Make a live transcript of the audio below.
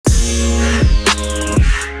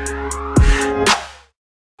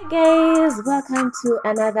welcome to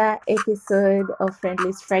another episode of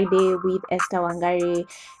Friendless Friday with Esther Wangari.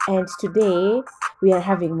 And today we are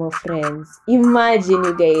having more friends. Imagine,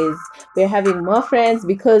 you guys, we're having more friends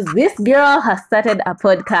because this girl has started a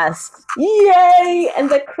podcast. Yay! And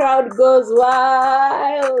the crowd goes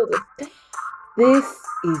wild. This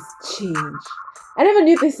is change. I never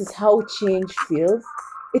knew this is how change feels.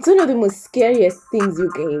 It's one of the most scariest things, you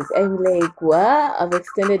guys. I'm like, what? I've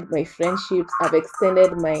extended my friendships. I've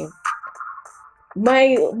extended my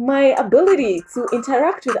ability to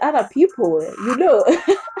interact with other people,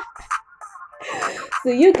 So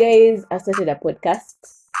you guys have started a podcast,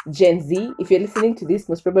 Gen Z. If you're listening to this,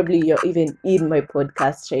 most probably you're even in my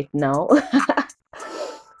podcast right now.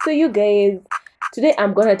 So you guys, today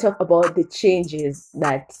I'm gonna talk about the changes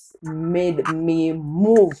that made me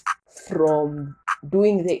move from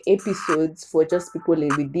doing the episodes for just people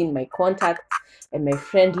within my contacts and my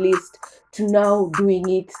friend list to now doing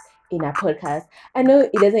it in a podcast. I know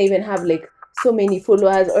it doesn't even have like so many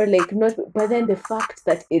followers or like not, but then the fact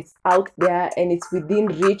that it's out there and it's within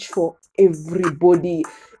reach for everybody,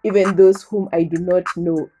 even those whom I do not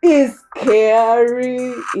know, is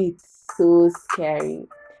scary. It's so scary.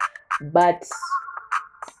 But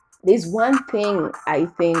there's one thing I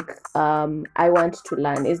think I want to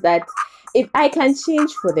learn is that if I can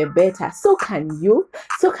change for the better, so can you,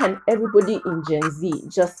 so can everybody in Gen Z.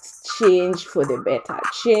 Just change for the better,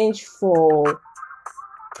 change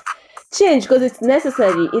because it's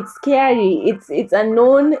necessary, it's scary, it's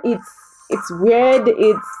unknown, it's weird,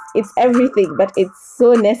 it's everything, but it's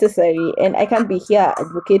so necessary. And I can't be here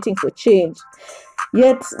advocating for change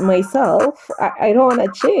yet myself I don't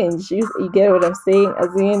want to change. You get what I'm saying?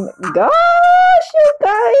 As in, gosh, you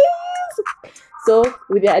guys. So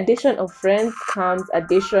with the addition of friends comes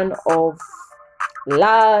addition of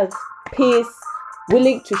love, peace,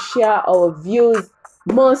 willing to share our views,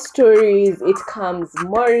 more stories. It comes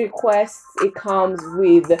more requests. It comes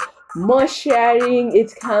with more sharing.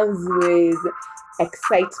 It comes with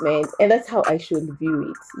excitement, and that's how I should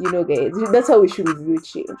view it, guys. That's how we should view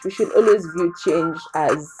change. We should always view change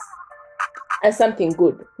as something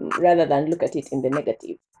good rather than look at it in the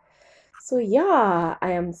negative. So yeah,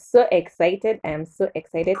 I am so excited. I have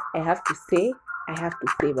to say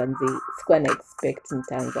Banzi, sikuwa na expect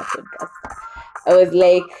nitaanza podcast. I was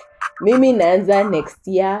like, mimi naanza next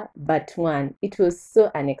year, but one, it was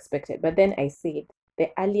so unexpected. But then I said,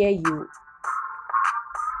 the earlier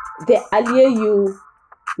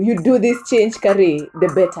you do this change, Kari,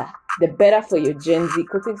 the better for your Gen Z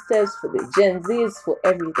coping styles, for the Gen Zs, for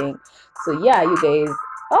everything. So yeah, you guys,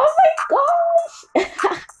 oh my gosh.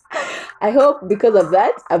 I hope because of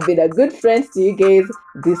that I've been a good friend to you guys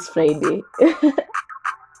this Friday.